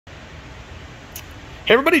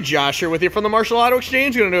Hey everybody, Josh here with you from the Marshall Auto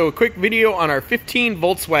Exchange. Going to do a quick video on our 15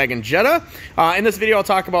 Volkswagen Jetta. In this video I'll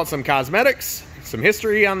talk about some cosmetics, some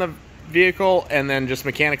history on the vehicle, and then just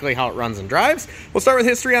mechanically how it runs and drives. We'll start with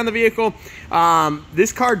history on the vehicle.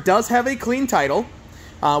 This car does have a clean title.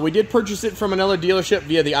 We did purchase it from another dealership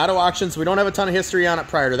via the auto auction, so we don't have a ton of history on it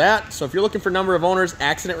prior to that. So if you're looking for number of owners,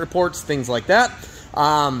 accident reports, things like that,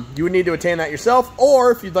 you would need to obtain that yourself.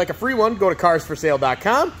 Or if you'd like a free one, go to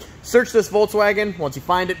carsforsale.com. Search this Volkswagen. Once you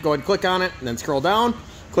find it, go ahead and click on it, and then scroll down,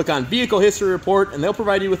 click on Vehicle History Report, and they'll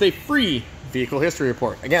provide you with a free Vehicle History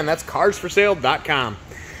Report. Again, that's carsforsale.com.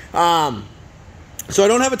 So I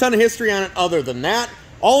don't have a ton of history on it other than that.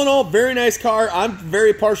 All in all, very nice car. I'm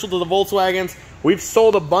very partial to the Volkswagens. We've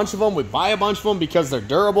sold a bunch of them. We buy a bunch of them because they're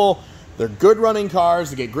durable. They're good running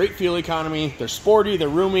cars. They get great fuel economy. They're sporty. They're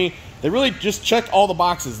roomy. They really just check all the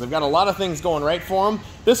boxes. They've got a lot of things going right for them.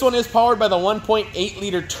 This one is powered by the 1.8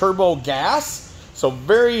 liter turbo gas. So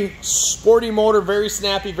very sporty motor, very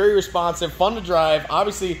snappy, very responsive, fun to drive.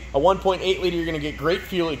 Obviously, a 1.8 liter, you're going to get great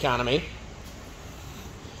fuel economy.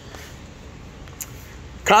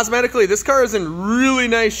 Cosmetically, this car is in really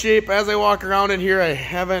nice shape. As I walk around in here, I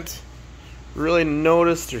haven't really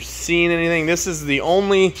noticed or seen anything. This is the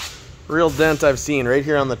only real dent I've seen right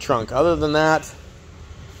here on the trunk. Other than that,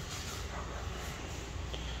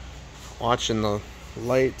 watching the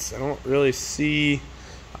lights, I don't really see.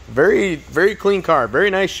 Very clean car, very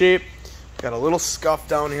nice shape. Got a little scuff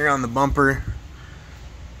down here on the bumper.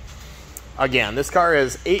 Again, this car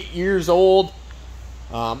is 8 years old.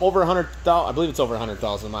 Over 100,000, I believe it's over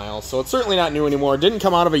 100,000 miles, so it's certainly not new anymore. It didn't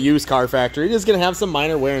come out of a used car factory. It is going to have some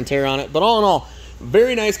minor wear and tear on it, but all in all,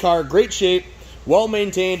 very nice car, great shape, well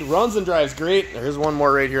maintained, runs and drives great. There's one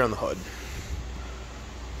more right here on the hood.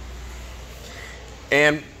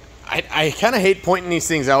 And I kind of hate pointing these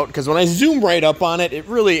things out because when I zoom right up on it, it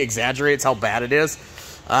really exaggerates how bad it is.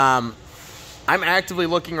 I'm actively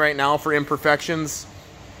looking right now for imperfections.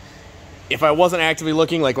 If I wasn't actively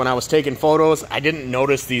looking, like when I was taking photos, I didn't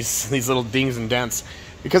notice these little dings and dents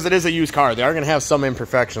because it is a used car. They are going to have some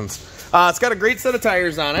imperfections. It's got a great set of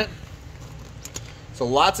tires on it. So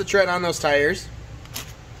lots of tread on those tires.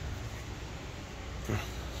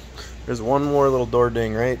 There's one more little door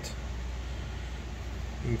ding right.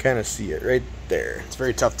 You can kind of see it right there. It's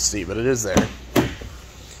very tough to see, but it is there.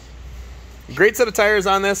 Great set of tires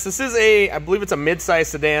on this. This is I believe it's a mid-size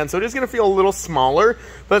sedan, so it is going to feel a little smaller,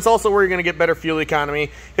 but it's also where you're going to get better fuel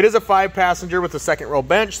economy. It is a 5-passenger with a second row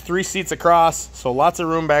bench, 3 seats across, so lots of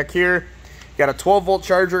room back here. You got a 12-volt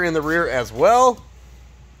charger in the rear as well.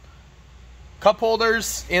 Cup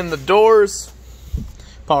holders in the doors,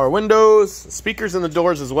 power windows, speakers in the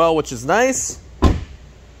doors as well, which is nice.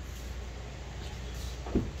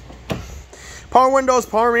 Power windows,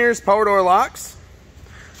 power mirrors, power door locks.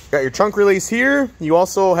 Got your trunk release here. You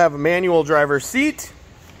also have a manual driver's seat.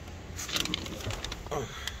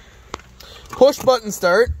 Push button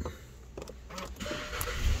start.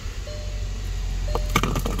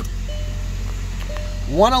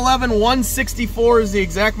 $111,164 is the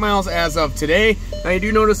exact miles as of today. Now you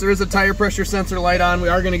do notice there is a tire pressure sensor light on. We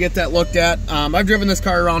are going to get that looked at. I've driven this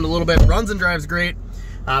car around a little bit. Runs and drives great.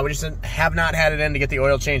 We just have not had it in to get the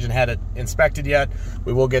oil change and had it inspected yet.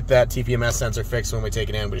 We will get that TPMS sensor fixed when we take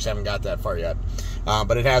it in. We just haven't got that far yet.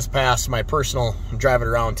 But it has passed my personal drive it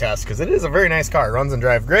around test because it is a very nice car. It runs and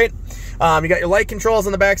drives great. You got your light controls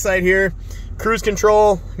on the backside here. Cruise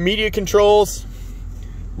control, media controls,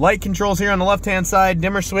 light controls here on the left-hand side,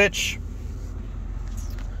 dimmer switch.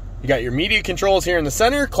 You got your media controls here in the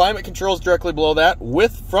center, climate controls directly below that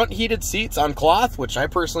with front heated seats on cloth, which I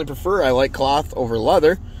personally prefer. I like cloth over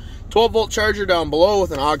leather. 12-volt charger down below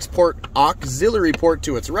with an auxiliary port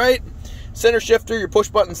to its right. Center shifter, your push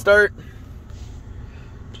button start.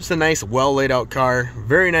 Just a nice, well laid out car.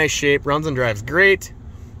 Very nice shape, runs and drives great.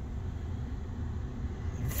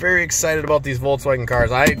 Very excited about these Volkswagen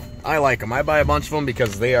cars. I like them. I buy a bunch of them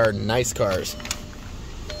because they are nice cars.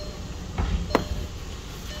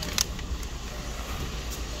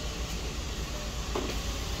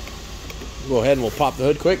 Go ahead and we'll pop the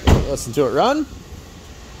hood quick, listen to it run.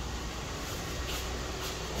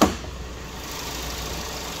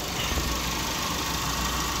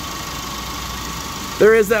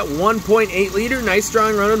 There is that 1.8 liter, nice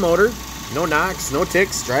strong running motor. No knocks, no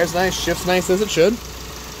ticks, drives nice, shifts nice as it should.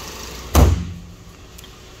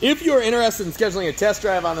 If you're interested in scheduling a test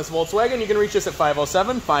drive on this Volkswagen, you can reach us at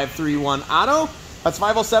 507-531-AUTO. That's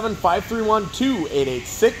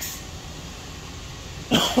 507-531-2886.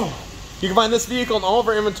 You can find this vehicle and all of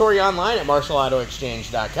our inventory online at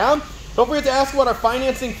marshallautoexchange.com. Don't forget to ask about our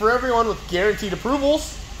financing for everyone with guaranteed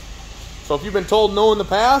approvals. So if you've been told no in the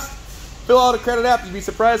past, fill out a credit app. You'd be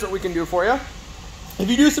surprised what we can do for you. If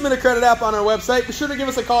you do submit a credit app on our website, be sure to give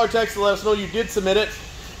us a call or text to let us know you did submit it.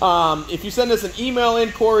 If you send us an email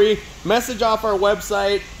inquiry, message off our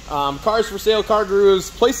website, Cars for Sale, Car Gurus,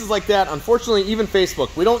 places like that, unfortunately even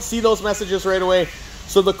Facebook, we don't see those messages right away.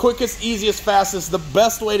 So the quickest, easiest, fastest, the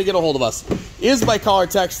best way to get a hold of us is by call or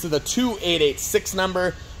text to the 2886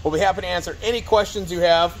 number. We'll be happy to answer any questions you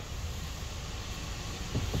have.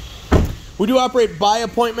 We do operate by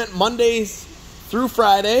appointment Mondays through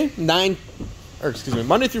Friday, Monday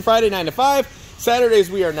through Friday, 9 to 5. Saturdays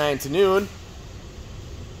we are 9 to noon.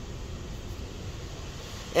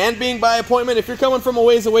 And being by appointment, if you're coming from a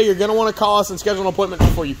ways away, you're going to want to call us and schedule an appointment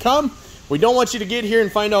before you come. We don't want you to get here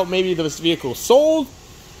and find out maybe this vehicle is sold,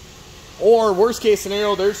 or worst case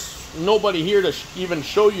scenario, there's nobody here to even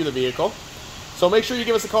show you the vehicle. So make sure you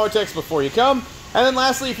give us a call or text before you come. And then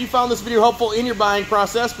lastly, if you found this video helpful in your buying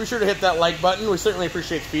process, be sure to hit that like button. We certainly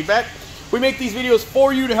appreciate the feedback. We make these videos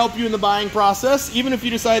for you to help you in the buying process. Even if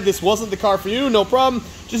you decide this wasn't the car for you, no problem.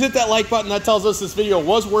 Just hit that like button. That tells us this video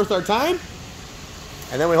was worth our time.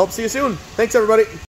 And then we hope to see you soon. Thanks, everybody.